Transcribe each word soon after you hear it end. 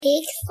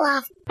Big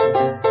fluff.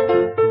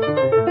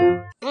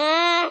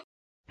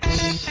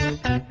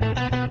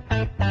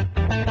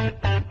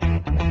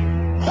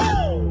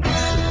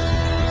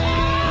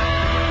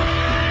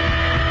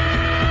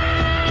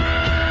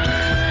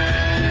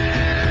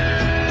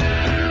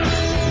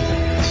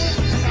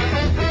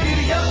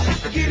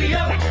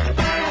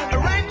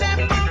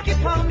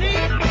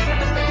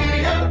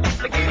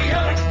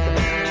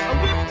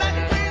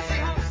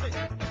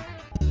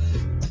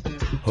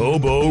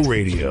 Hobo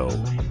Radio,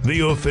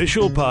 the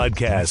official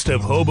podcast of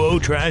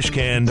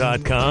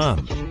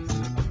HoboTrashCan.com.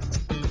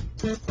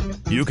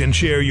 You can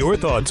share your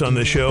thoughts on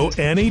the show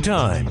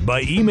anytime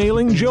by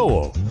emailing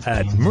Joel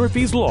at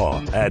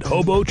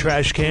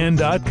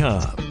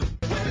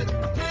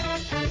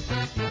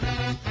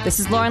murphyslaw@HoboTrashCan.com. This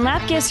is Lauren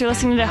Lapkus. You're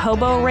listening to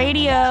Hobo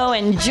Radio.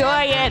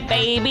 Enjoy it,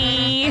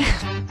 baby.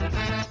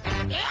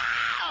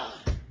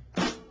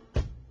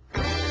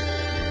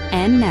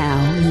 And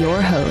now,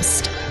 your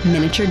host,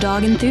 miniature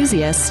dog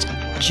enthusiast,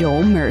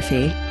 Joel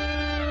Murphy.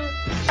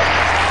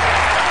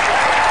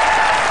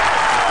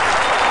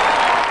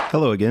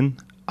 Hello again.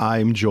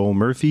 I'm Joel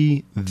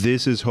Murphy.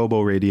 This is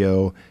Hobo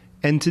Radio.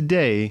 And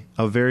today,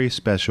 a very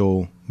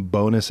special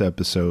bonus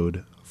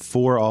episode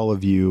for all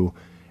of you.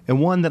 And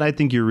one that I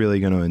think you're really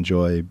going to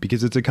enjoy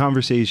because it's a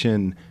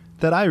conversation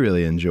that I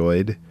really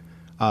enjoyed.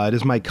 It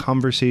is my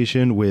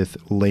conversation with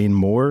Lane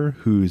Moore,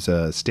 who's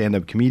a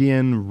stand-up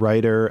comedian,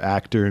 writer,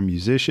 actor, and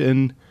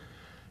musician.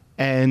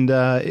 And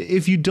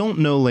if you don't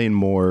know Lane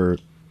Moore,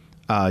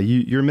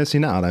 you're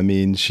missing out. I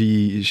mean,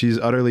 she's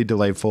utterly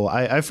delightful.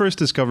 I first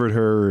discovered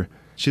her.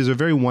 She has a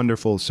very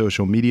wonderful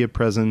social media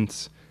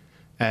presence,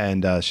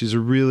 and she's a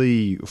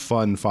really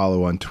fun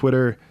follow on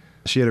Twitter.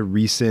 She had a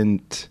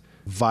recent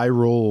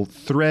viral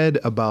thread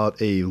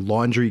about a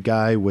laundry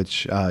guy,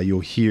 which you'll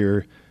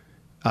hear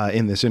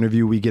in this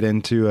interview we get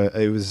into.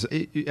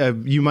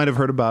 You might have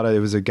heard about it. It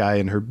was a guy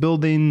in her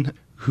building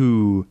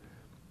who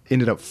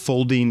ended up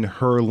folding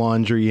her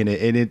laundry, and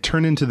it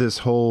turned into this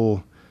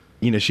whole,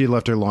 she had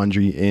left her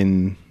laundry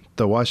in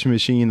the washing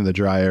machine and the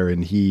dryer,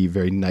 and he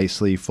very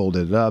nicely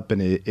folded it up,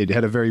 and it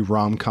had a very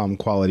rom-com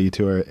quality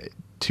to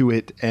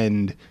it.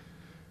 And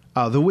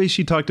the way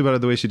she talked about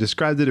it, the way she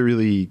described it, it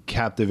really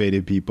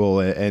captivated people,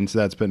 and so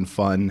that's been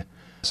fun.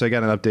 So I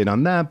got an update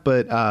on that,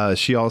 but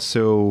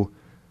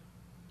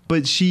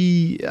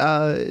she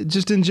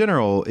just in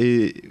general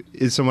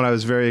is someone I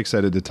was very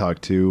excited to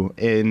talk to.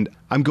 And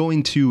I'm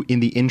going to, in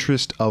the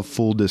interest of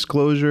full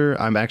disclosure,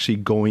 I'm actually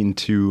going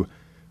to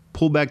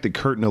pull back the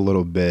curtain a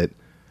little bit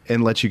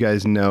and let you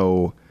guys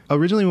know.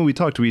 Originally when we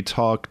talked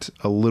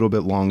a little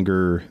bit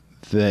longer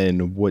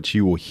than what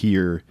you will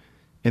hear.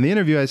 In the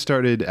interview, I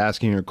started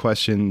asking her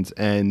questions,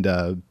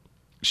 and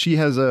she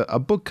has a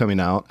book coming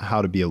out,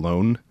 How to Be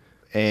Alone.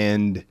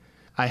 And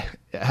I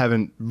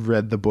haven't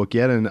read the book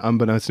yet, and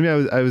unbeknownst to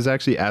me, I was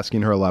actually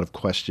asking her a lot of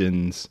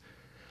questions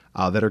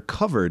that are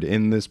covered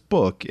in this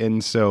book.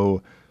 And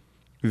so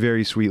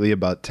very sweetly,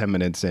 about 10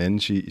 minutes in,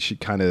 she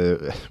kind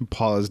of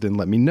paused and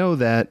let me know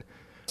that.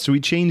 So we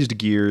changed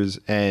gears,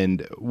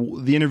 and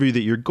the interview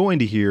that you're going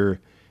to hear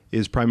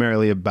is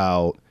primarily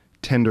about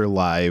Tender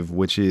Live,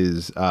 which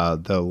is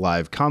the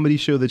live comedy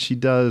show that she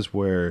does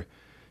where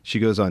she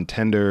goes on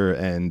Tinder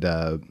and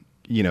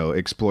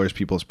explores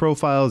people's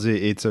profiles.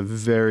 It's a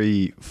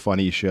very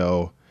funny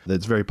show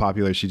that's very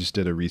popular. She just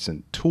did a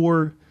recent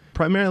tour.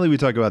 Primarily, we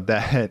talk about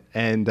that,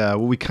 and what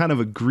we kind of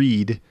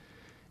agreed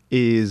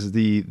is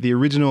the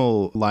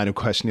original line of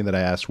questioning that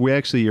I asked. We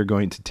actually are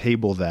going to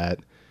table that,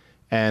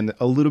 and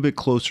a little bit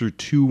closer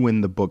to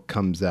when the book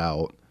comes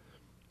out,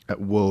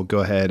 we'll go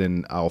ahead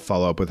and I'll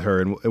follow up with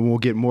her, and we'll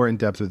get more in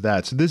depth with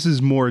that. So this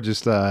is more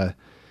just a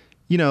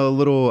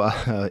little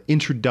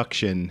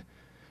introduction.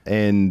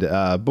 And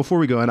before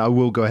we go in, I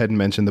will go ahead and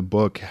mention the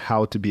book,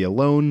 How to Be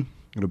Alone.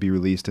 It'll be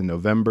released in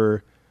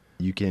November.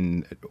 You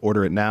can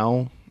order it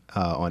now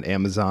on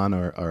Amazon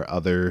or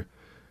other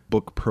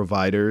book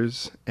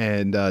providers.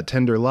 And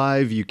Tender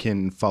Live, you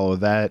can follow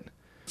that.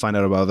 Find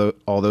out about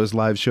all those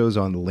live shows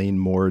on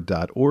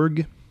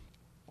lanemore.org.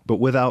 But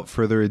without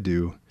further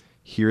ado,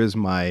 here is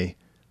my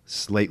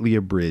slightly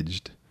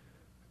abridged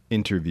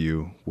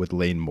interview with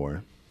Lane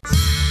Moore.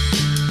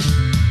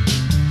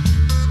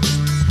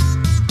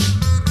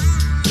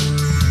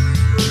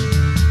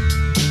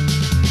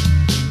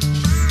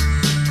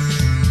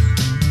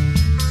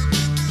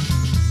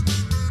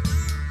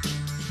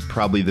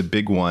 Probably the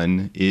big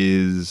one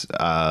is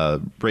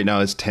right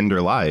now is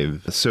Tender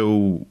Live.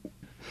 So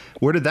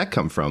where did that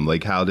come from?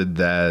 Like, how did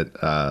that,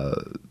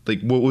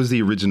 what was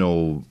the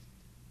original,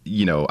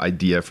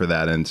 idea for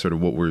that, and sort of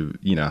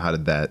how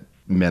did that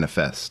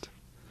manifest?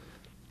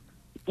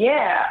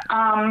 Yeah.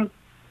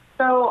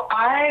 So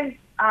I've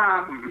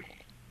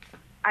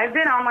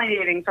been online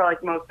dating for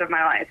most of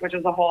my life, which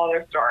is a whole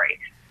other story,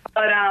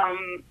 but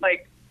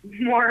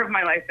more of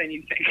my life than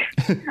you think.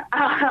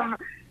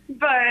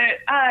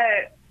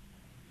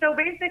 So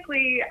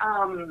basically,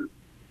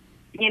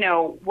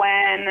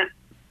 when a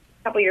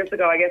couple years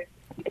ago, I guess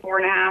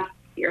 4.5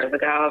 years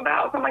ago,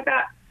 about something like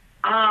that,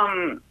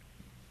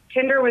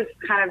 Tinder was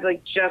kind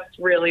of just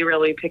really,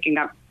 really picking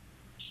up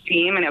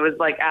extreme, and it was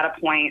like at a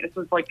point, this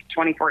was like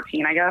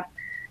 2014, I guess.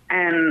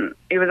 And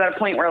it was at a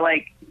point where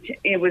like,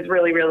 it was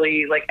really,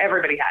 really like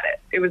everybody had it.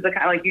 It was the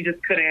kind of like, you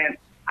just couldn't,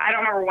 I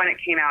don't remember when it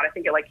came out. I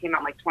think it like came out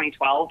in like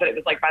 2012, but it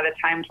was like by the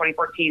time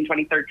 2014,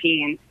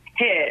 2013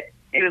 hit,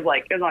 it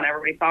was on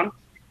everybody's phone.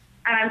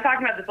 And I'm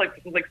talking about this like,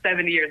 this was like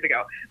 70 years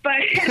ago, but,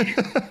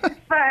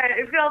 but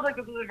it feels like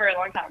this was a very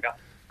long time ago.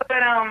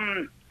 But,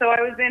 so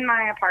I was in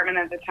my apartment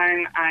at the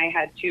time. I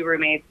had 2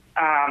 roommates,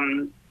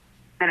 and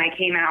I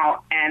came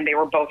out and they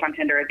were both on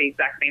Tinder at the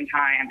exact same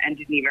time and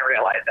didn't even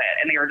realize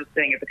it. And they were just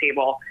sitting at the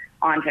table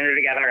on Tinder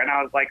together. And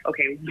I was like,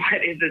 okay,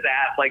 what is this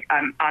app? Like,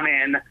 I'm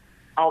in.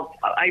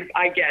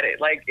 I get it.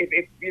 Like,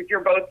 if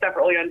you're both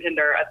separately on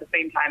Tinder at the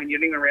same time and you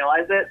don't even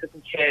realize it, this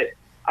has hit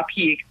a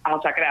peak.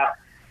 I'll check it out.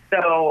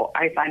 So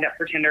I signed up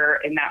for Tinder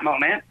in that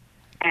moment,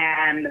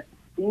 and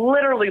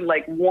literally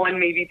like 1,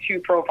 maybe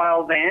 2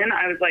 profiles in,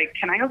 I was like,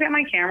 can I go get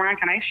my camera?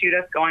 Can I shoot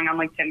us going on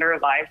like Tinder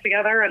live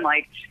together? And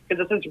like,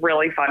 because this is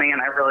really funny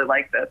and I really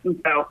like this.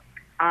 And so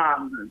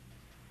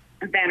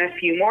then a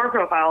few more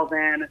profiles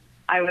in,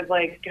 I was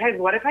like, guys,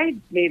 what if I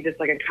made this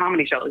like a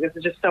comedy show? Like, this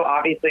is just so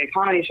obviously a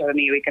comedy show to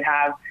me. We could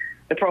have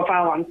the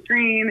profile on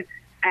screen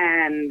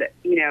and,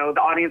 you know,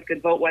 the audience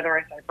could vote whether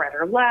I swipe right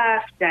or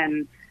left,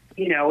 and,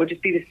 you know, it would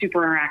just be this super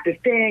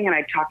interactive thing, and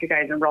I'd talk to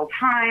guys in real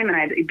time,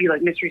 and it'd be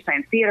like Mystery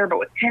Science Theater, but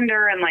with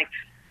Tinder, and like,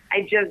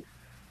 I just,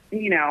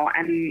 you know,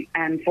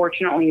 and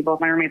fortunately both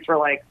my roommates were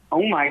like,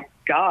 oh my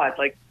God,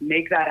 like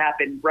make that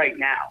happen right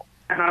now.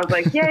 And I was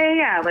like,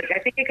 yeah, like I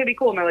think it could be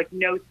cool. And they're like,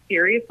 no,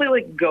 seriously,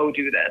 like go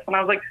do this. And I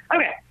was like,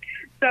 okay.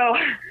 So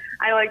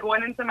I like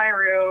went into my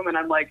room and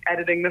I'm like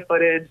editing the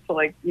footage to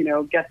like, you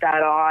know, get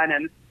that on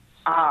and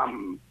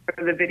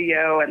for the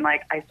video, and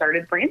like I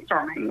started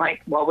brainstorming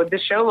like what would the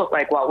show look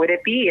like, what would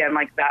it be, and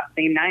like that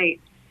same night,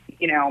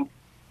 you know,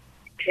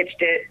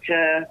 pitched it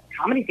to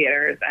comedy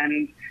theaters,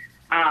 and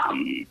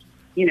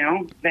you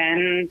know,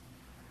 then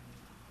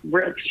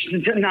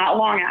not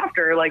long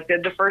after like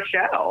did the first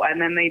show,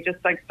 and then they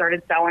just like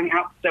started selling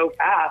out so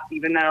fast,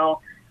 even though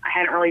I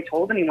hadn't really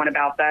told anyone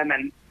about them.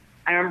 And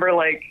I remember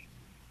like,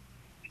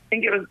 I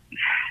think it was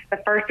the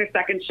first or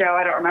second show,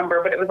 I don't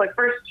remember, but it was like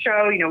first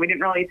show, you know, we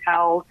didn't really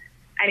tell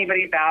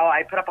anybody about.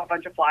 I put up a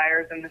bunch of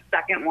flyers, and the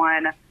second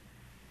one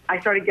I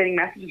started getting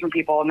messages from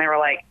people, and they were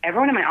like,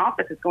 everyone in my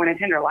office is going to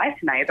Tinder Live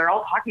tonight. They're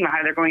all talking about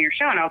how they're going to your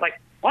show. And I was like,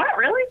 what,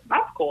 really?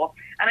 That's cool.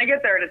 And I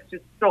get there and it's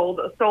just sold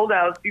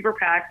out, super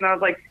packed. And I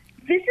was like,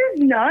 this is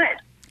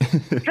nuts.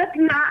 That's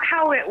not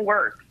how it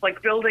works.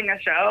 Like building a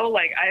show,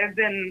 like I have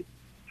been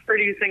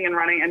producing and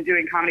running and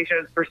doing comedy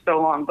shows for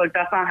so long. Like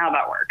that's not how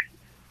that works.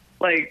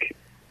 Like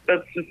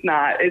that's just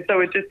not. So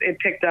it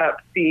picked up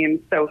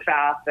steam so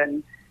fast.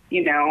 And,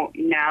 you know,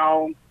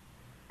 now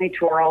I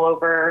tour all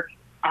over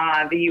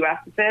the U.S.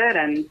 with it,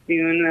 and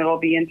soon it'll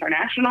be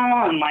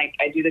international. And like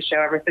I do the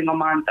show every single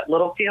month at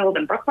Littlefield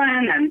in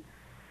Brooklyn, and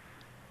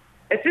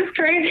it's just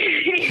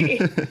crazy.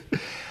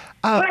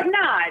 But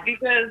not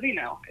because, you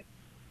know,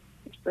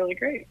 it's really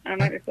great. I'm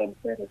like so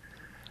excited.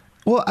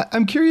 Well,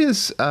 I'm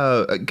curious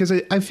because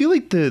I feel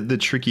like the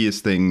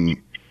trickiest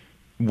thing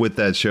with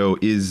that show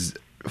is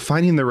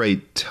finding the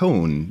right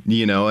tone,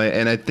 you know,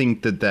 and I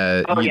think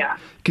that yeah,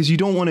 because you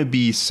don't want to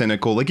be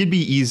cynical. Like it'd be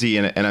easy,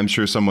 and I'm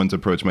sure someone's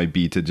approach might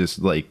be to just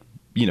like,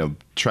 you know,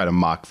 try to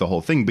mock the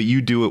whole thing, but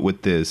you do it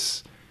with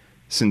this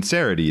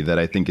sincerity that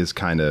I think is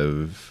kind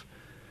of,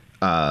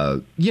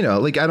 you know,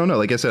 like I don't know,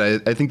 like I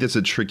said, I think that's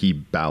a tricky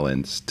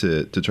balance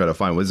to try to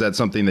find. Was that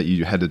something that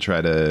you had to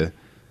try to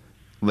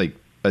like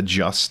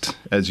adjust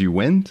as you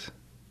went?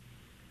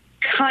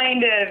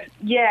 Kind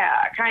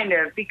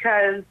of,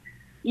 because,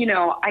 you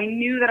know, I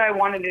knew that I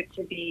wanted it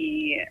to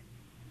be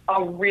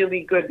a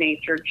really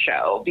good-natured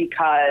show,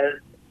 because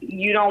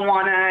you don't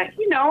want to,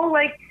 you know,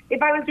 like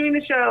if I was doing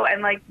the show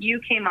and like you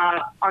came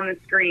up on the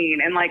screen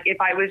and like if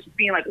I was just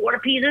being like, what a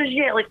piece of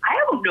shit, like I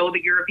don't know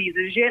that you're a piece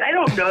of shit, I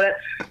don't know that.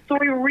 So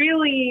we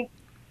really,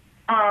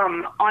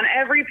 on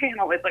every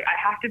panel, it's like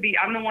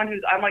I'm the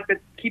one I'm like the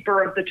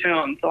keeper of the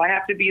tone, so I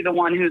have to be the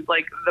one who's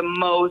like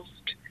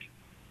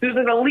who's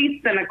the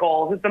least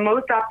cynical, who's the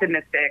most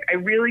optimistic. I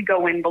really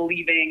go in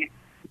believing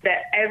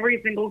that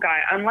every single guy,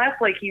 unless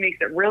like he makes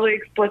it really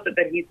explicit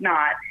that he's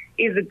not,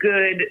 is a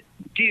good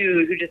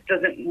dude who just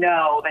doesn't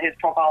know that his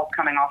profile is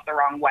coming off the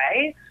wrong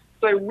way.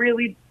 So I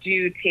really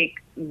do take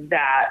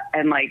that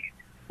and like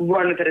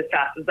run with it as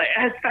fast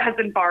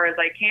and far as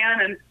I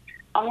can. And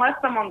unless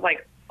someone's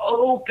like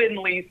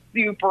openly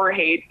super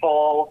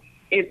hateful,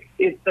 it's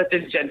such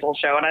a gentle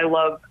show. And I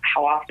love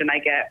how often I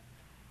get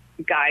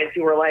guys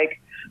who are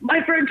like,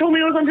 my friend told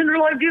me I was on Tinder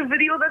Live, do a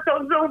video, that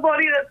sounds so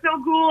funny, that's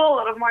so cool.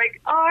 And I'm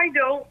like, oh, I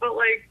don't, but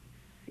like,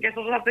 I guess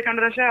I'll just have to come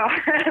to the show.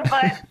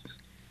 But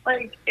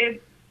like, I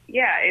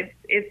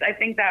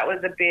think that was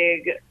a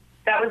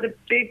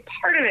big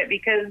part of it,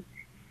 because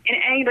in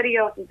anybody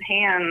else's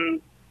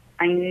hands,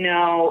 I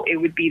know it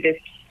would be this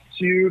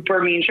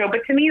super mean show,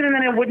 but to me, then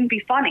it wouldn't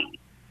be funny.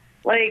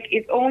 Like,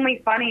 it's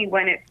only funny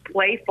when it's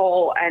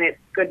playful and it's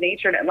good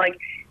natured, and like,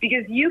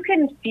 because you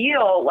can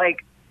feel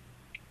like,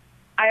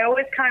 I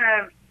always kind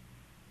of,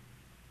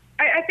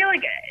 I feel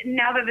like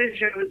now that this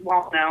show is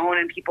well known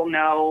and people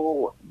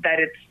know that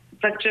it's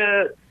such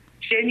a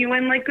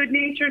genuine, like,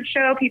 good-natured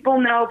show, people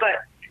know,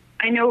 but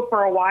I know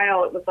for a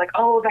while it was like,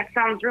 oh, that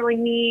sounds really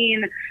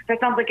mean. That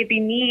sounds like it'd be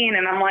mean.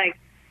 And I'm like,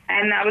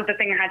 and that was the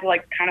thing I had to,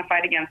 like, kind of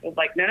fight against. It was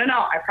like, no,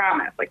 I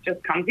promise. Like,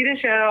 just come see the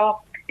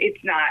show.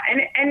 It's not.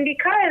 And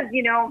because,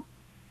 you know,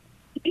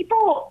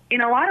 people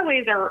in a lot of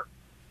ways are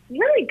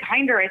really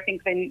kinder, I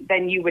think,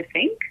 than you would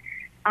think.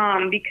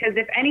 Because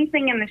if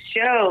anything in the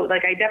show,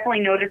 like, I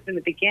definitely noticed in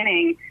the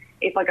beginning,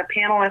 if like a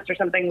panelist or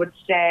something would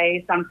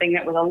say something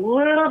that was a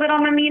little bit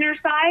on the meaner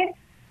side,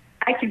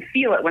 I can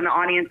feel it when the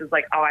audience is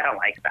like, oh, I don't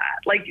like that.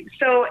 Like,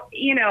 so,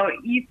 you know,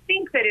 you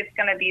think that it's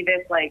going to be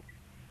this, like,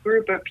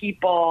 group of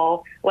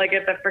people, like,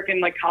 at the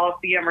freaking, like,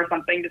 Coliseum or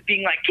something, just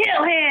being like,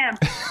 kill him!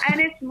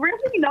 And it's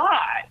really not.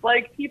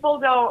 Like, people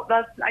don't,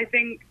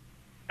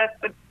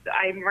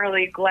 I'm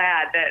really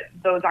glad that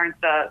those aren't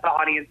the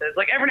audiences.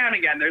 Like, every now and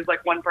again, there's,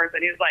 like, one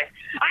person who's like,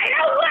 I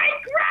don't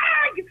like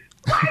Greg!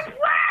 Why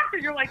left?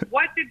 And you're like,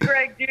 what did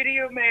Greg do to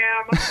you,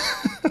 ma'am?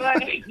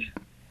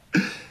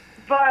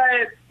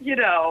 But, you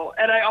know,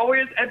 I'll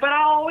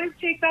always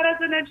take that as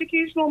an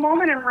educational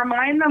moment and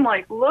remind them,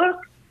 like,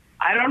 look,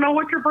 I don't know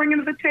what you're bringing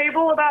to the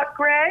table about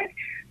Greg,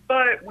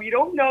 but we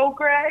don't know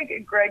Greg,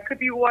 and Greg could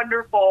be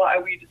wonderful,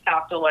 and we just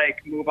have to,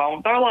 like, move on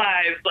with our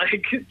lives.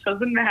 Like, it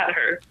doesn't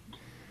matter.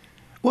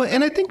 Well,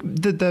 and I think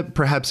that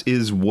perhaps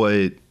is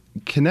what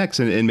connects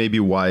and maybe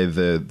why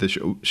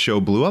the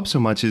show blew up so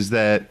much is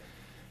that,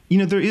 you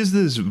know, there is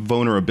this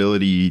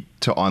vulnerability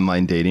to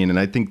online dating, and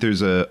I think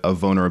there's a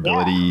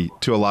vulnerability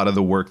to a lot of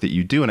the work that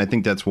you do, and I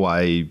think that's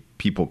why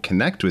people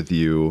connect with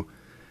you.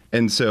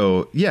 And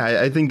so,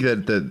 yeah, I think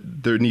that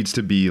there needs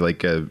to be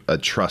like a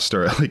trust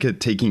or like a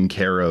taking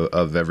care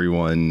of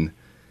everyone.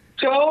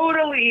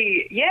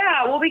 Totally.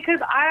 Yeah. Well, because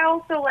I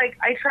also, like,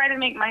 I try to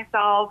make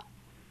myself,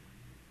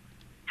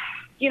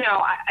 you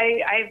know,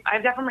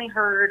 I've definitely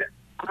heard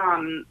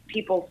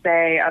people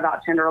say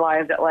about Tinder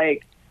Live that,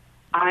 like,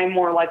 I'm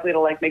more likely to,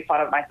 like, make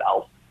fun of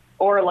myself,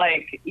 or,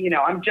 like, you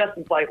know, I'm just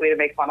as likely to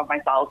make fun of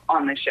myself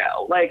on the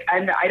show. Like,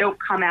 I don't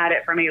come at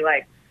it from me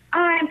like,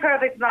 I'm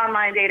perfect with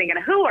online dating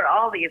and who are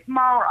all these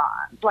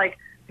morons? Like,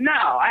 no,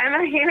 I'm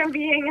a human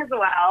being as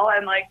well.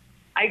 And, like,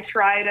 I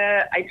try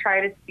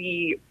to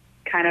see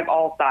kind of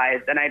all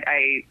sides. And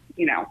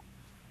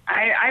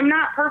I'm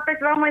not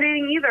perfect with online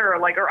dating either.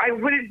 Like, or I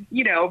wouldn't,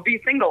 you know,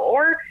 be single,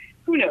 or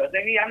who knows?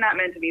 Maybe I'm not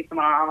meant to meet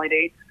someone on an online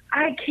date.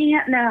 I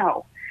can't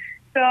know.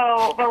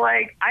 So, but,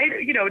 like,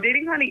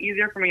 dating's not any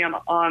easier for me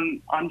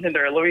on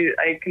Tinder.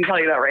 I can tell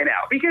you that right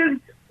now, because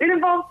it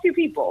involves two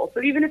people.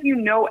 So even if you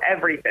know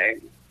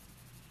everything,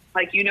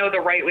 like, you know the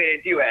right way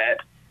to do it,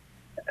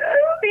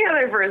 the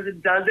other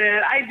person doesn't.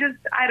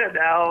 I don't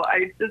know.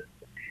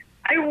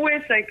 I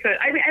wish I could.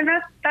 I mean, and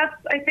that's,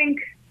 I think,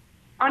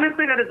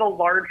 honestly, that is a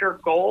larger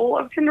goal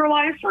of Tinder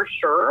Life for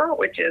sure,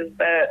 which is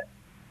that,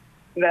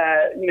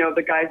 you know,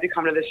 the guys who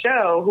come to the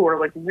show who are,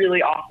 like,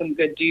 really awesome,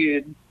 good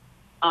dudes,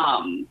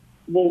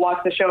 will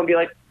watch the show and be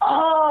like,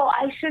 oh,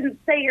 I shouldn't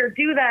say or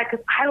do that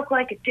because I look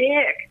like a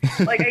dick.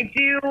 Like, I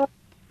do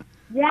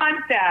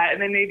want that.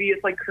 And then maybe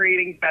it's like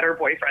creating better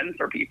boyfriends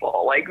for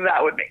people. Like,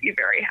 that would make me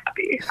very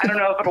happy. I don't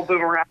know if it'll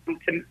boomerang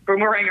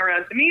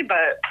around to me,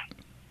 but,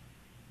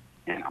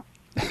 you know.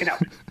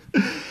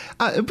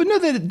 But no,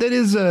 that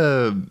is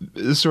a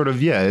sort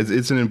of,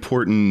 it's an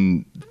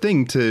important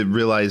thing to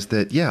realize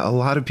that, a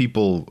lot of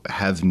people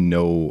have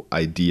no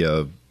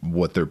idea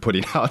what they're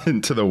putting out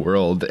into the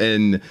world.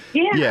 And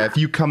if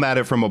you come at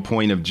it from a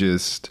point of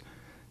just,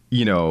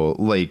 you know,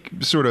 like,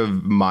 sort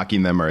of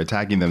mocking them or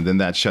attacking them, then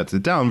that shuts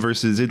it down,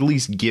 versus at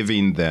least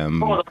giving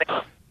them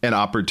an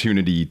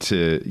opportunity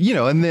to, you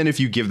know, and then if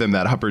you give them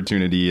that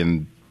opportunity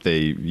and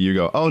you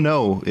go, oh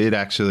no, it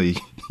actually,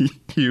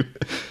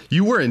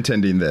 you were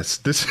intending this.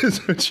 This is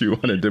what you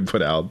wanted to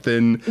put out.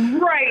 Then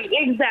right,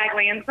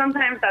 exactly. And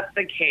sometimes that's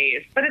the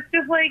case, but it's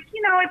just like,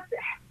 you know,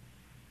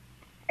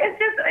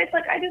 it's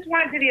like, I just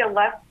want it to be a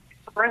less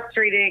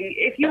frustrating.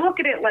 If you look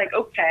at it like,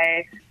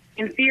 okay,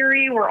 in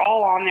theory, we're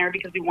all on there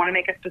because we want to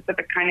make a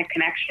specific kind of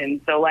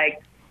connection. So,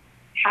 like,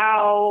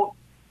 how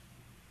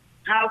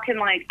can,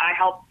 like, I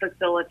help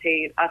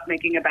facilitate us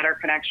making a better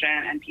connection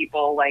and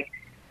people, like,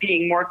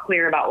 being more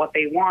clear about what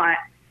they want?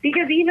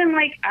 Because even,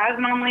 like, as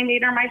an online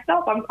dater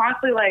myself, I'm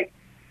constantly like,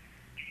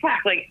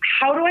 fuck, like,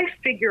 how do I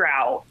figure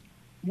out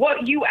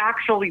what you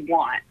actually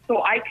want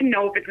so I can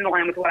know if it's in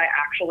line with what I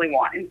actually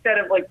want, instead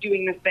of, like,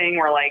 doing this thing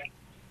where, like,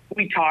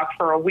 we talk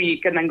for a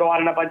week and then go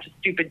out on a bunch of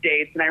stupid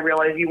dates and I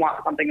realize you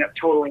want something that's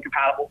totally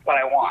incompatible with what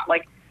I want.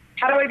 Like,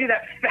 how do I do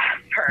that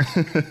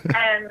faster?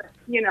 And,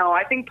 you know,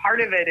 I think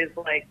part of it is,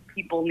 like,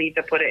 people need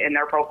to put it in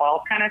their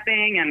profiles kind of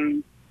thing.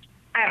 And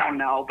I don't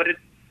know, but it's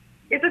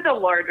just a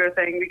larger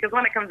thing, because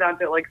when it comes down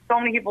to it, like, so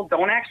many people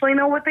don't actually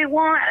know what they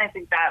want. And I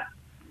think that's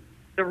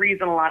the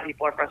reason a lot of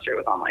people are frustrated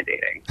with online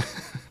dating.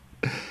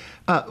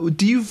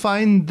 Do you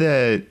find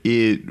that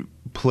it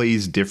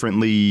plays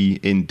differently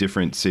in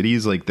different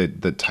cities, like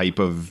the type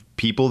of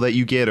people that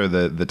you get or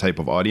the type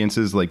of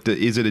audiences? Like,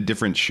 is it a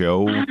different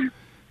show?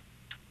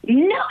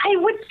 No, I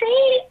would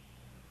say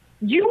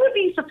you would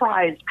be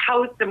surprised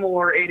how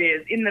similar it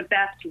is in the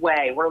best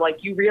way, where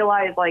like you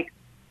realize like,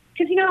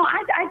 because, you know,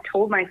 I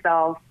told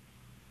myself,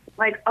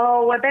 like,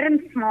 oh, I bet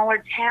in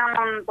smaller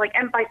towns, like,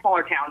 and by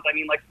smaller towns, I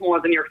mean, like, smaller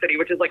than New York City,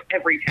 which is, like,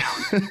 every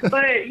town.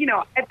 But, you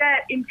know, I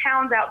bet in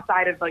towns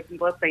outside of, like,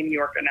 let's say New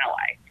York and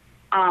LA,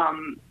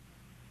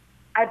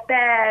 I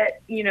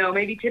bet, you know,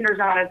 maybe Tinder's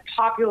not as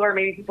popular.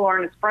 Maybe people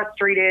aren't as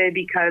frustrated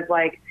because,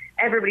 like,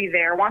 everybody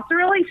there wants a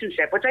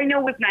relationship, which I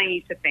know was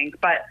naive to think,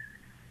 but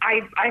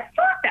I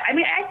thought that. I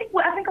mean, I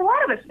think a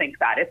lot of us think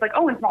that. It's like,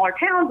 oh, in smaller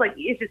towns, like,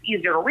 it's just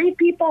easier to read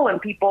people, and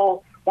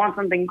people want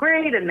something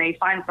great, and they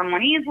find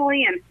someone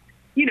easily, and,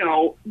 you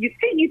know, you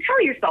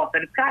tell yourself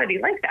that it's got to be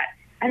like that.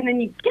 And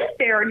then you get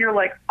there and you're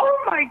like,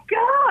 oh my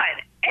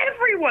God,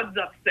 everyone's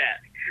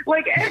upset.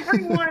 Like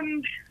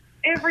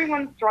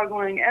everyone's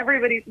struggling.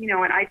 Everybody's, you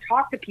know, and I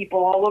talk to people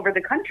all over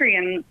the country,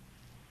 and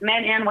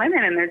men and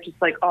women, and they're just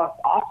like, oh,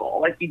 it's awful.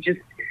 Like, you just,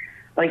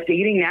 like,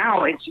 dating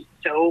now, it's just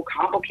so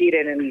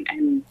complicated,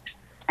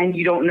 and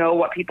you don't know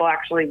what people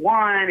actually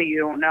want, and you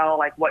don't know,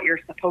 like, what you're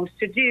supposed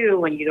to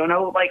do, and you don't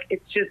know, like,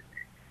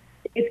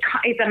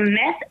 it's a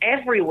mess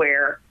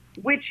everywhere,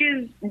 which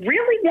is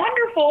really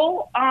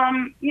wonderful,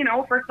 you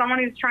know, for someone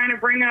who's trying to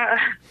bring a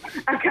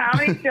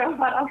comedy show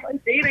about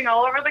like dating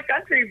all over the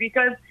country,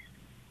 because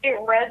it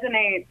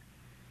resonates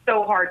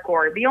so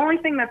hardcore. The only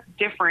thing that's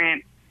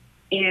different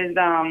is,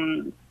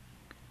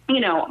 you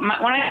know, when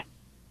I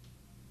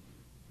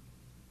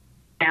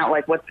out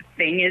like what the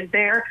thing is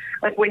there,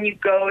 like when you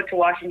go to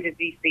Washington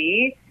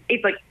D.C.,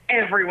 it's like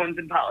everyone's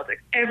in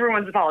politics.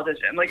 Everyone's a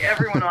politician. Like,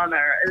 everyone on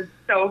there is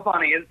so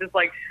funny. It's just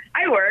like,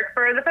 I work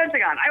for the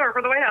Pentagon. I work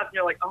for the White House. And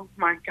you're like, oh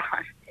my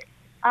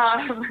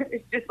God.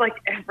 It's just like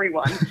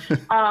everyone.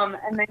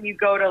 And then you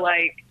go to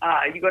like,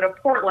 you go to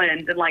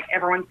Portland, and like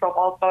everyone's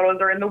football photos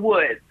are in the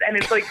woods. And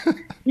it's like,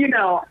 you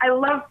know, I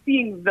love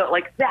seeing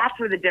like, that's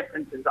where the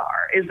differences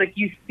are, is like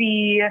you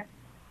see,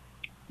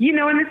 you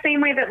know, in the same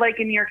way that like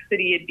in New York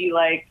City, it'd be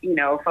like, you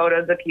know,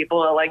 photos of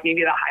people at like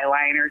maybe the High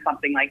Line or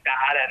something like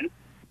that. And,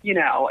 you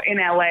know, in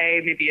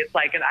LA, maybe it's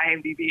like an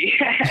IMDb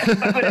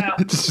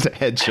photo. Just a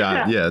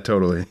headshot. Yeah,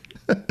 totally.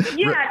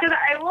 Yeah, because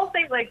I will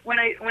say, like, when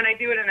I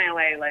do it in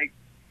LA, like,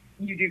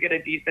 you do get a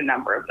decent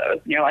number of those,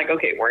 and you're like,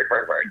 okay, word.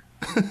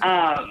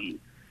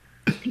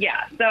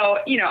 Yeah, so,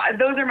 you know,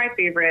 those are my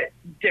favorite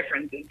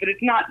differences, but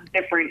it's not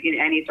different in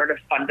any sort of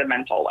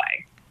fundamental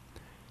way.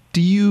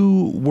 Do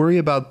you worry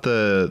about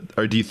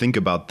or do you think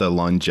about the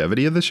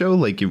longevity of the show?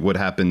 Like, what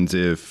happens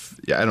if,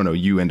 I don't know,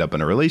 you end up in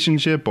a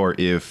relationship, or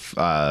if,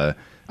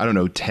 I don't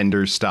know,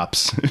 Tinder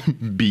stops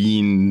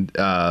being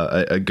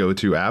a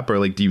go-to app? Or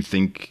like, do you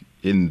think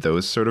in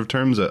those sort of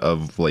terms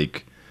of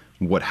like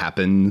what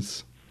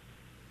happens?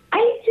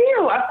 I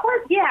do, of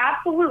course. Yeah,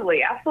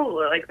 absolutely.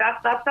 Like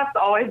that's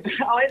always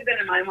been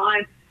in my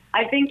mind.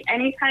 I think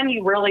anytime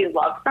you really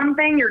love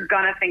something, you're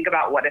gonna think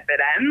about what if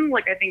it ends.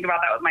 Like, I think about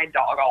that with my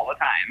dog all the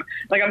time.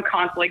 Like, I'm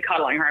constantly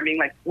cuddling her and being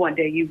like, one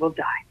day you will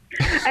die.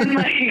 And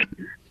like,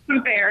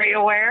 I'm very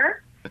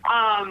aware.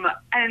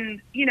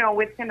 And, you know,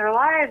 with Tinder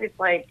Live, it's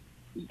like,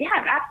 yeah,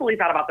 I've absolutely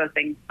thought about those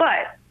things.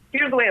 But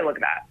here's the way I look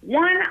at that.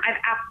 One, I've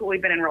absolutely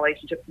been in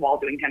relationships while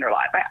doing Tinder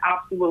Live.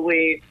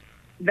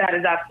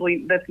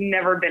 That's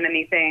never been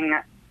anything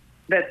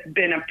that's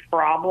been a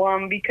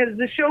problem, because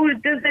the show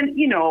doesn't,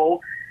 you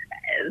know,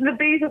 the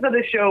basis of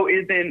the show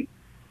isn't,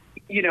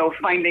 you know,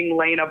 finding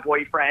Lane a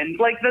boyfriend.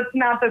 Like, that's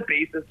not the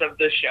basis of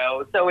the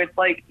show. So it's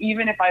like,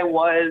 even if I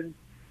was,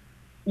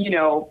 you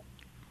know,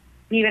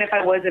 even if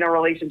I was in a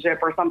relationship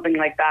or something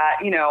like that,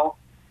 you know,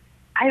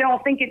 I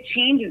don't think it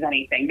changes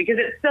anything, because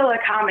it's still a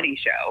comedy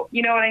show.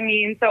 You know what I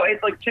mean? So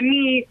it's like, to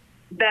me,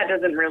 that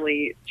doesn't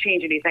really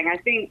change anything. I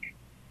think,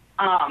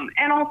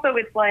 and also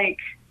it's like,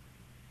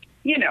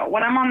 you know,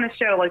 when I'm on the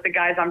show, like, the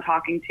guys I'm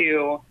talking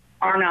to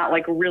are not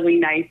like really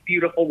nice,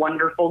 beautiful,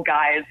 wonderful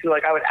guys who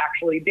like I would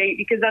actually date,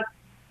 because that's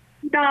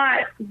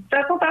not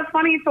that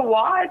funny to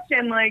watch.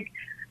 And like,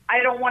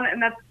 I don't want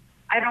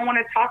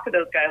to talk to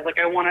those guys. Like,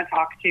 I want to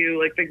talk to,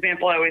 like, the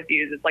example I always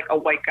use is like a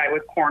white guy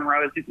with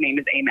cornrows whose name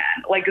is Amen.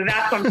 Like,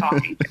 that's what I'm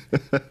talking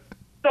to.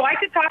 So I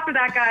could talk to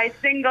that guy,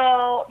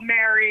 single,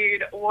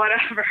 married,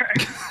 whatever,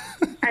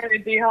 and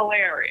it'd be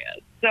hilarious.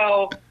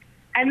 So,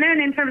 and then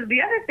in terms of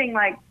the other thing,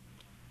 like,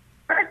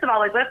 first of all,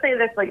 like, let's say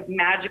this like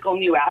magical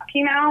new app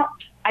came out,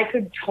 I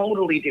could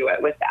totally do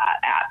it with that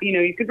app. You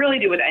know, you could really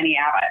do it with any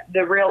app.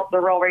 The real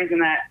reason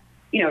that,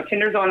 you know,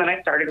 Tinder's the one that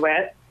I started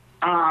with,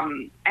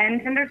 and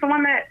Tinder's the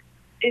one that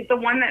is the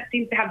one that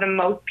seems to have the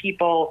most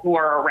people who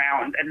are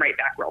around and write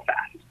back real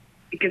fast,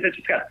 because it's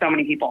just got so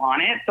many people on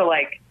it. So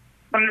like,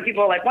 some of the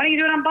people are like, why don't you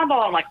do it on Bumble?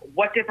 I'm like,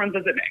 what difference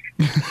does it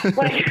make?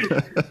 Like,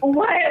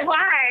 why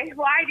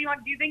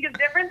do you think it's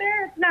different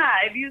there? It's not.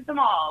 I've used them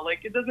all.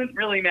 Like, it doesn't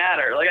really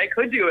matter. Like, I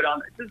could do it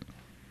on it.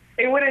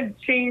 It wouldn't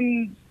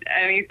change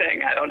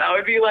anything. I don't know.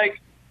 It'd be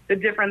like the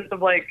difference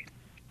of like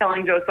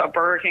telling jokes about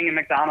Burger King and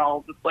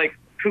McDonald's. It's like,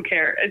 who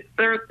cares?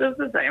 They're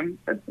the same.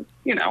 It's,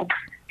 you know,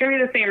 give me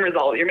the same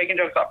result. You're making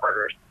jokes about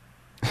burgers.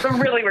 It's a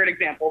really weird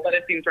example, but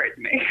it seems right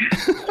to me.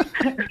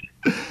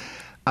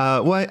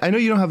 Well, I know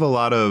you don't have a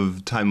lot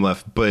of time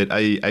left, but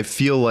I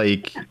feel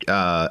like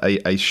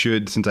I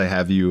should, since I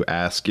have you,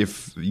 ask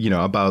if,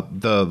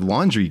 about the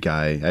laundry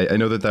guy. I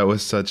know that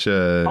was such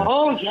a...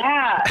 Oh,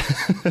 yeah.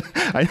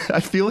 I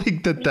feel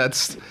like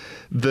that's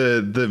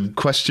the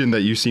question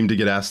that you seem to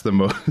get asked the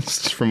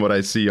most from what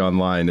I see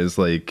online is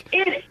like...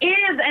 It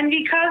is, and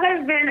because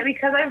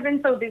I've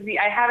been so busy,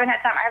 I haven't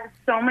had time. I have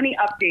so many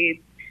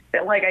updates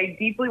that, like, I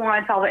deeply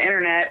want to tell the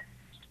internet.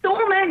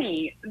 So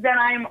many that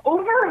I'm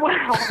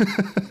overwhelmed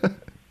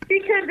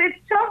because it's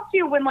tough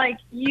too when like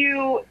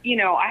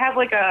I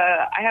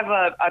have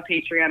a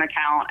Patreon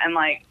account and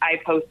like I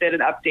posted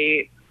an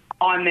update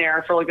on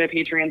there for like the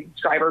Patreon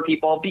subscriber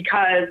people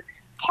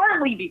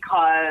partly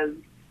because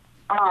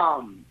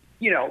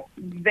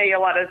they a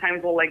lot of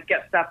times will like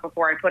get stuff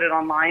before I put it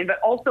online,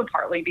 but also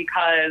partly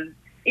because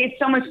it's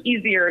so much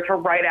easier to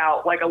write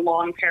out like a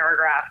long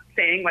paragraph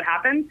saying what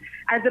happened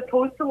as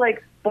opposed to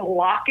like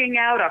blocking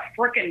out a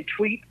frickin'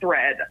 tweet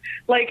thread.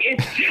 Like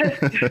it's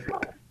just,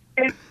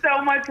 it's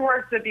so much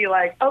work to be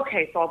like,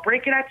 okay, so I'll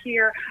break it up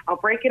here,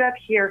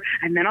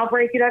 and then I'll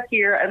break it up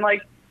here. And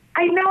like,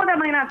 I know that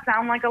might not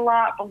sound like a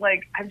lot, but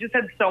like, I've just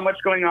had so much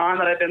going on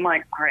that I've been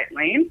like, all right,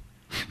 Lane,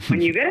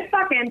 when you get a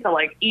second to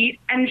like eat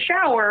and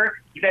shower,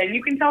 then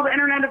you can tell the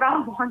internet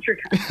about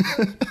laundry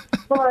guy.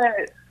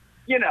 But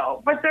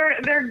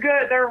they're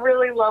good. They're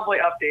really lovely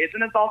updates.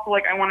 And it's also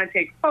like, I want to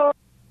take photos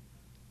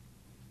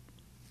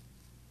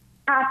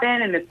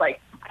happen. And it's like,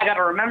 I got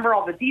to remember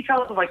all the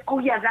details of like, oh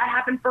yeah, that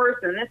happened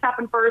first and this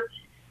happened first.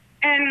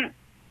 And,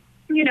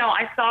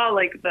 I saw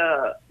like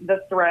the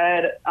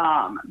thread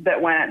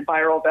that went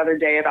viral the other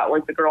day about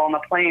like the girl on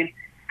the plane.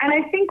 And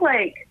I think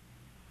like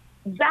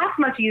that's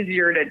much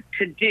easier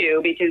to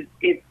do because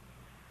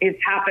it's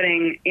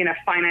happening in a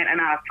finite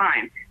amount of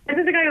time. This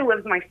is a guy who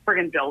lives in my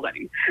friggin'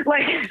 building.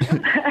 Like,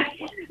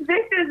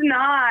 this is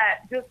not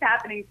just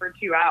happening for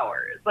 2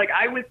 hours. Like,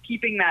 I was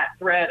keeping that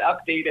thread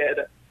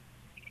updated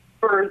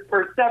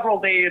for several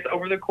days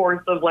over the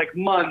course of, like,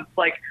 months.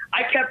 Like,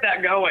 I kept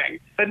that going.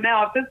 But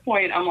now at this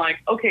point, I'm like,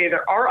 okay,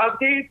 there are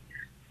updates,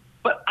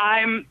 but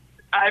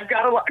I've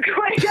got a lot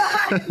going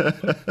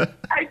on.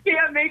 I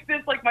can't make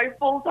this, like, my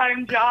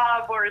full-time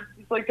job or it's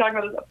just, like, talking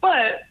about this.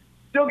 But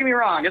don't get me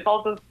wrong, it's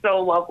also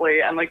so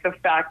lovely. And, like, the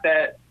fact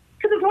that,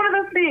 because it's one of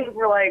those things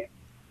where, like,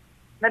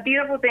 the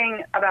beautiful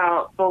thing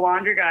about the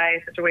laundry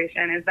guy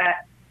situation is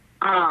that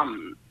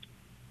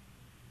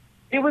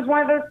it was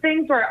one of those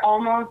things where I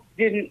almost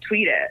didn't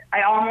tweet it.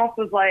 I almost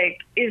was like,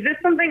 is this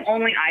something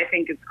only I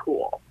think is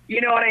cool? You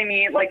know what I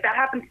mean? Like, that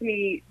happens to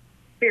me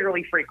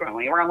fairly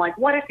frequently where I'm like,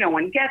 what if no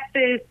one gets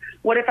this?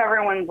 What if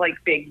everyone's like,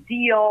 big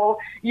deal?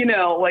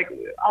 Like,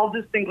 I'll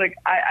just think like,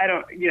 I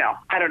don't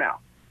know.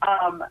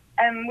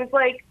 And was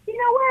like, you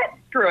know what?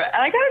 Screw it.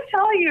 And I gotta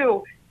tell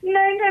you,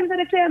 9 times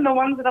out of 10, the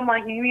ones that I'm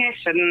like, maybe I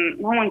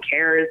shouldn't, no one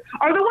cares,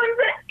 are the ones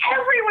that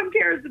everyone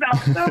cares about.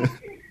 So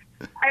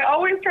I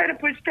always try to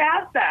push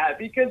past that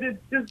because it's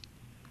just,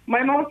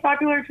 my most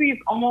popular tweets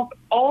almost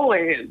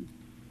always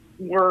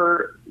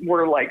were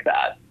like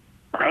that.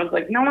 I was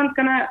like, no one's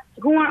gonna,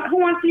 who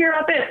wants to hear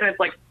about this? And it's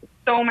like,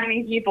 so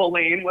many people,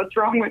 Lane, what's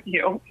wrong with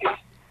you?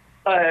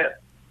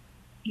 But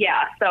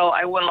yeah, so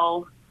I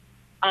will,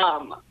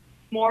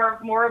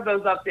 more of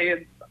those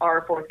updates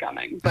are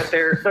forthcoming, but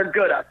they're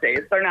good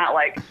updates. They're not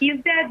like,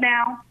 he's dead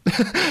now.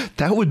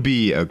 That would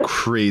be a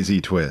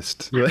crazy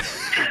twist.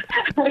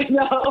 I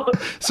know.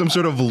 Some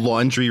sort of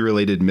laundry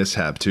related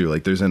mishap too.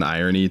 Like there's an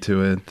irony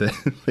to it that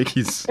like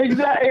he's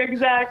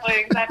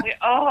exactly.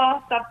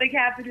 Oh, something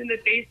happened in the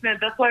basement.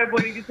 That's why I'm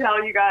waiting to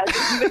tell you guys.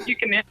 If you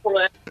can handle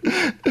it.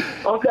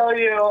 I'll tell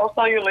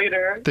you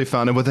later. They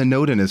found him with a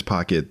note in his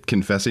pocket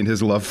confessing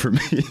his love for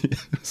me.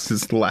 This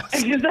is the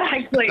last.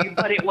 Exactly,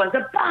 but it was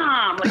a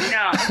bomb. Like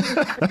no.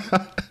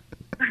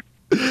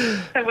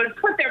 I was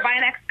put there by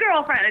an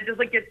ex-girlfriend. It just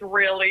like gets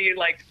really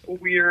like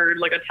weird,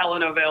 like a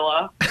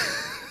telenovela.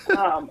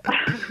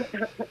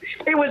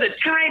 It was a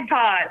Tide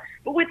Pod,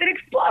 but with an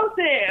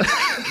explosive.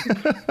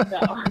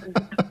 No,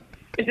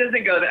 it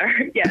doesn't go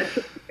there yet.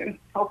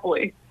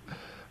 Hopefully.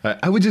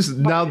 I would just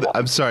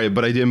I'm sorry,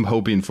 but I am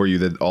hoping for you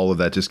that all of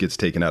that just gets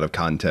taken out of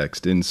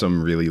context in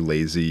some really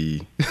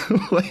lazy,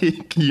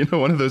 like,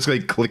 one of those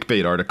like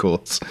clickbait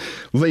articles.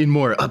 Lane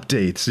Moore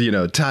updates,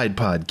 Tide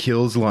Pod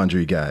kills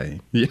laundry guy.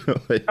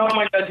 Like, oh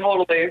my God,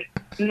 totally.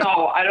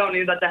 No, I don't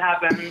need that to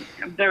happen.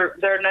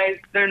 They're nice.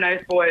 They're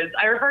nice boys.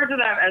 I refer to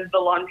them as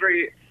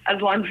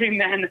laundry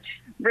men,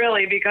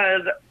 really,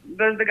 because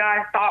there's the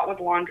guy I thought was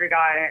laundry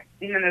guy,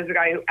 and then there's the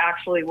guy who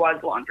actually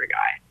was laundry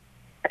guy.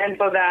 And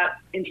so that's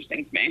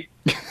interesting to me.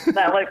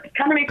 That like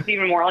kind of makes it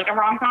even more like a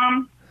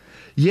rom-com.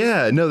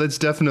 Yeah, no, that's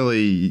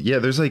definitely,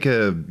 there's like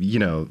a,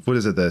 what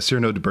is it, the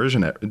Cyrano de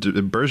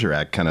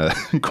Bergerac kind of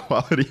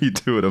quality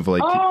to it of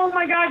like. Oh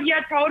my God, yeah,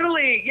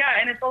 totally. Yeah,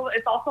 and it's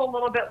also a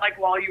little bit like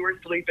While You Were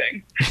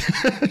Sleeping.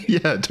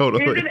 Yeah,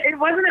 totally. It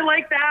wasn't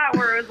like that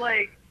where it was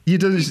like, she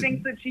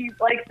thinks that she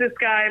likes this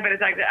guy, but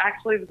it's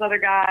actually this other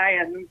guy,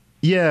 and.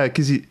 Yeah,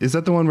 because is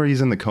that the one where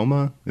he's in the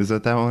coma? Is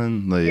that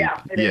one? Like,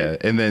 yeah, it is.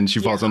 And then she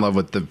falls in love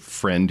with the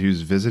friend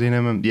who's visiting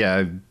him.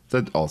 Yeah,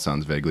 That all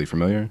sounds vaguely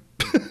familiar.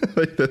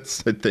 Like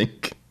that's, I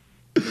think.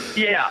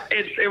 Yeah,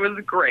 it was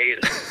great.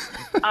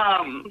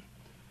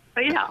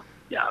 But yeah,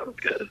 it was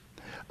good.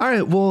 All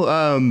right. Well,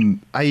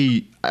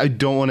 I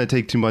don't want to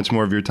take too much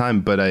more of your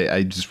time, but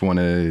I just want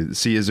to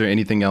see, is there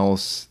anything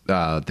else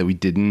that we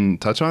didn't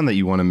touch on that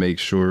you want to make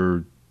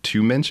sure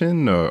to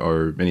mention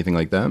or anything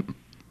like that?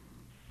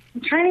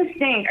 I'm trying to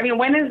think. I mean,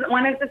 when is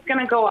this going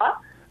to go up?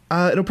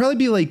 It'll probably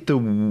be like the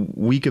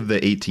week of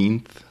the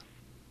 18th.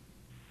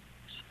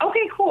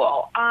 Okay,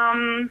 cool.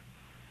 I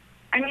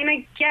mean,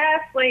 I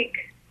guess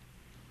like,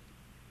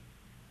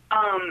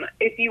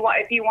 if you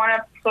want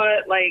to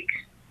put like,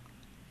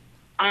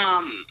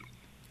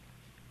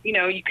 you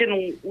know, you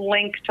can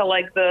link to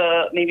like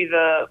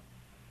the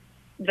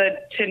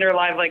Tinder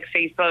Live, like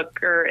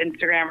Facebook or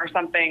Instagram or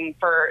something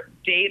for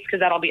dates, because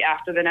that'll be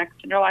after the next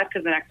Tinder Live,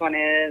 because the next one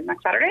is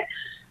next Saturday.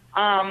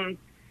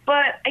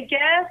 But I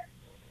guess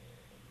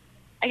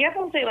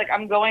I'll say like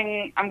I'm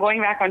going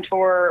back on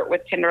tour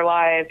with Tinder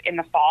Live in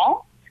the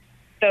fall.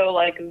 So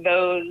like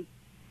those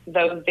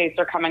dates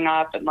are coming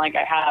up, and like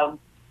I have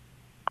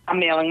a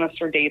mailing list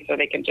for dates so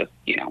they can just,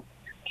 you know,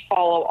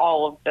 follow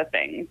all of the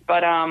things.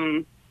 But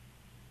yeah,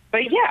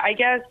 I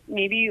guess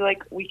maybe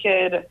like we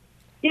could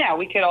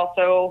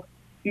also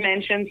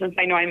mention, since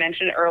I know I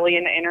mentioned it early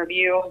in the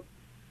interview,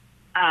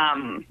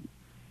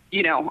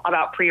 you know,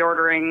 about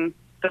pre-ordering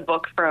the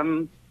book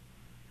from,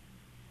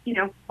 you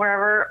know,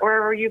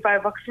 wherever you buy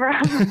books from.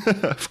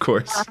 Of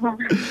course.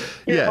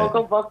 Your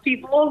local book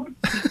people.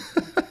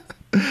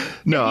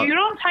 No. If you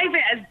don't type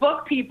it as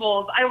book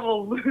peoples, I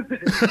will lose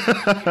it.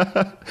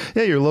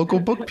 Yeah, your local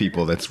book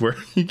people. That's where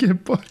you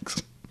get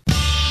books.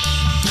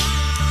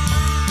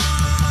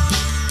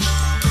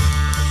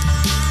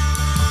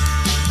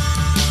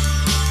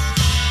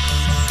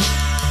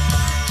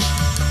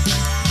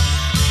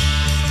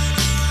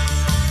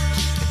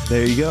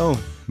 There you go.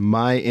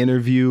 My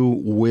interview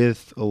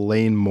with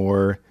Elaine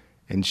Moore,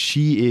 and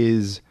she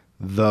is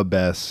the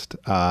best.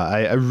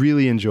 I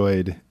really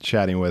enjoyed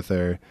chatting with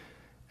her,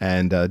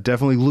 and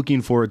definitely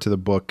looking forward to the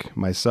book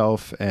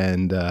myself,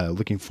 and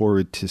looking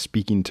forward to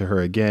speaking to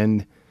her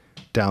again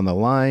down the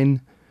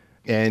line.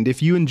 And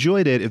if you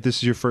enjoyed it, if this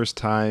is your first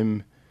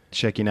time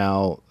checking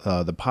out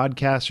the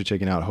podcast or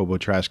checking out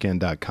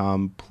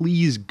hobotrashcan.com,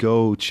 please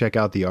go check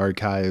out the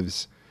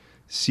archives,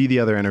 see the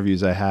other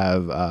interviews I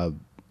have.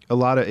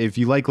 If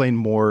you like Elaine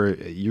Moore,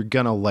 you're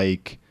going to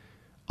like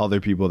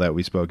other people that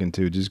we've spoken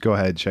to. Just go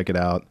ahead, check it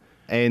out.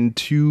 And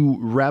to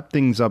wrap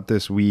things up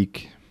this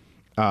week,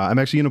 I'm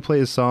actually going to play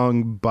a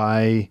song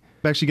by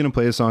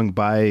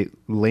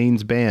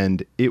Lane's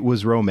band, It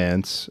Was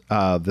Romance,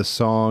 the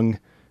song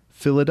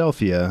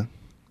Philadelphia.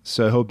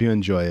 So I hope you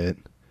enjoy it.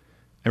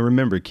 And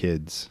remember,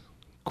 kids,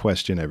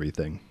 question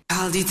everything.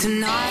 Called you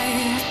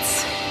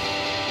tonight.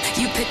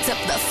 You picked up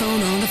the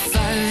phone on the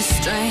first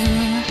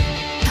string.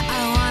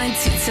 I wanted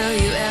to tell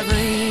you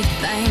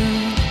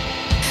everything,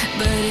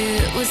 but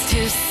it was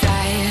too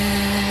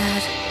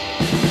sad.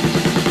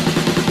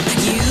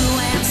 You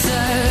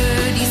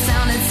answered, you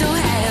sounded so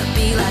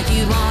happy, like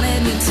you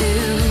wanted me to,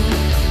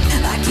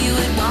 like you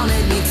had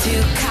wanted me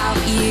to call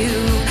you,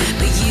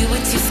 but you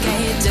were too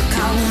scared to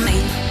call me.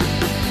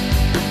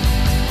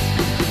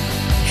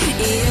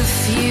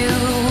 If you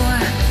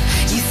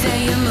say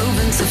you're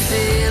moving to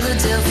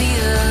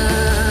Philadelphia,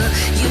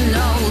 you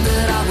know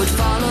that I would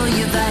follow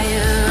you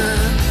there.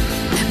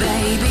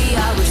 Baby,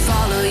 I would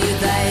follow you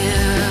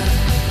there.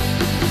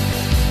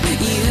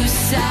 You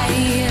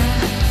say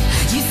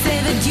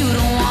that you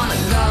don't wanna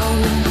go.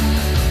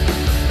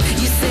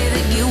 You say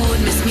that you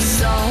would miss me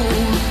so,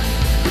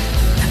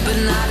 but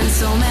not in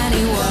so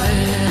many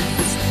words.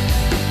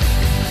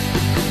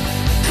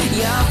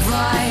 Your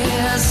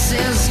voice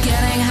is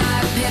getting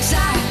high pitched,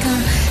 I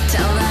can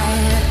tell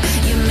that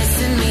you're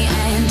missing me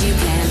and you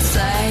can't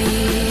say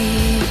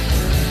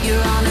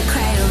you're on a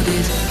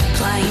crowded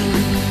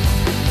plane.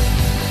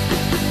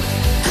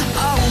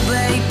 Oh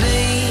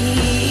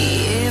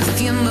baby,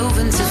 if you're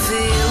moving to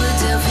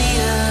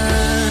Philadelphia,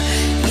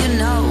 you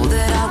know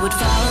that I would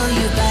follow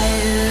you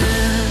there.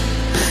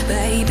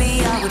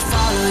 Baby, I would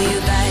follow you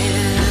there.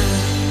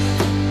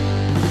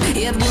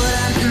 It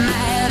wouldn't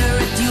matter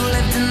if you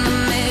lived in the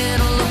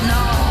middle of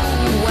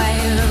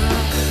nowhere.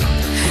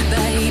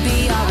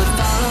 Baby, I would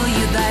follow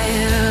you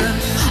there.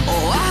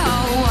 Oh, I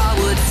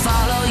would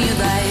follow you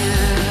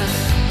there.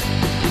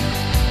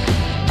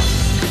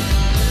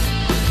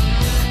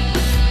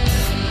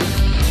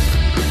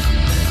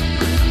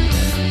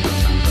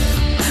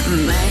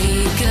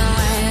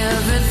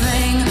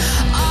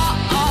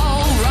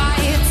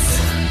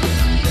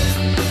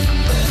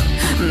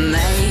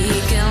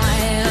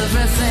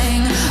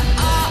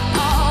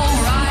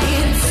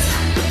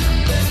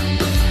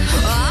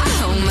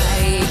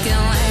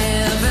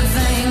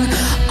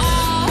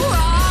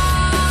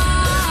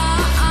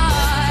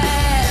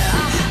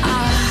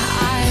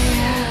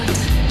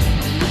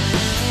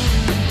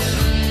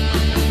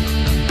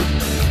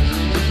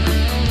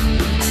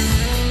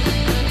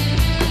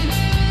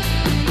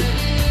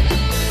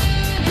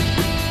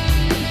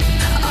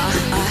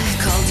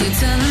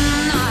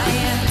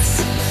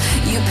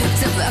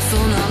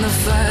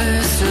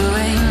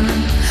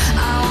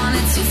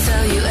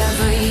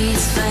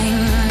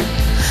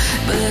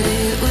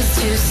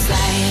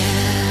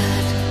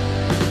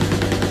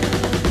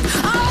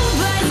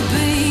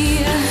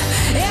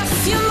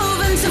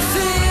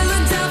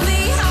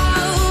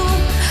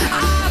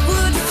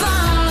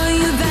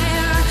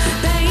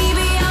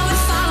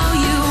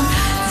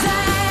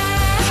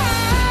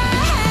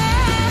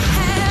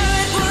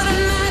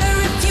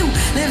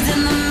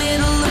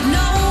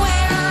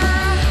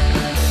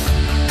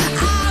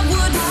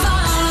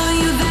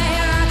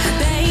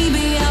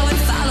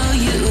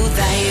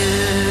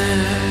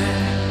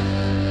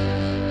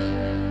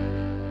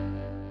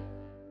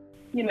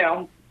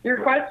 Your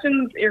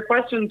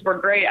questions were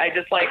great. I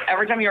just like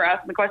every time you were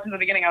asking the questions at the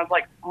beginning, I was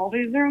like, all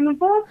these are in the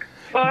book,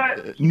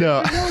 but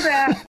No. I know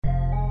that.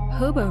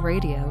 Hobo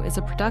Radio is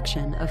a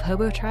production of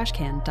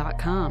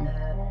HoboTrashCan.com.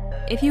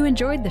 If you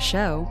enjoyed the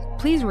show,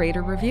 please rate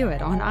or review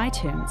it on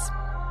iTunes.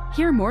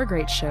 Hear more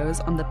great shows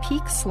on the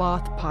Peak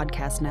Sloth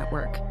Podcast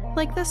Network,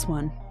 like this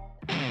one.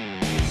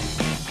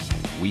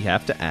 We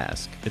Have to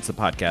Ask. It's a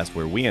podcast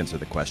where we answer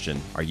the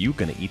question, are you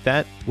going to eat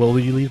that? What will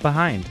you leave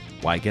behind?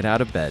 Why get out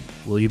of bed?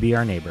 Will you be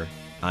our neighbor?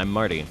 I'm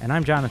Marty. And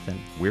I'm Jonathan.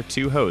 We're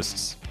two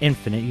hosts.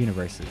 Infinite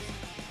Universes.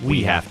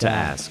 We have to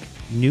ask.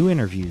 New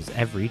interviews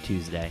every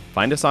Tuesday.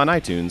 Find us on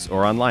iTunes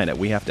or online at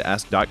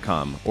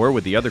wehavetoask.com or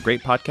with the other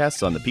great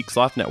podcasts on the Peak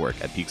Sloth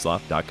Network at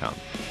peaksloth.com.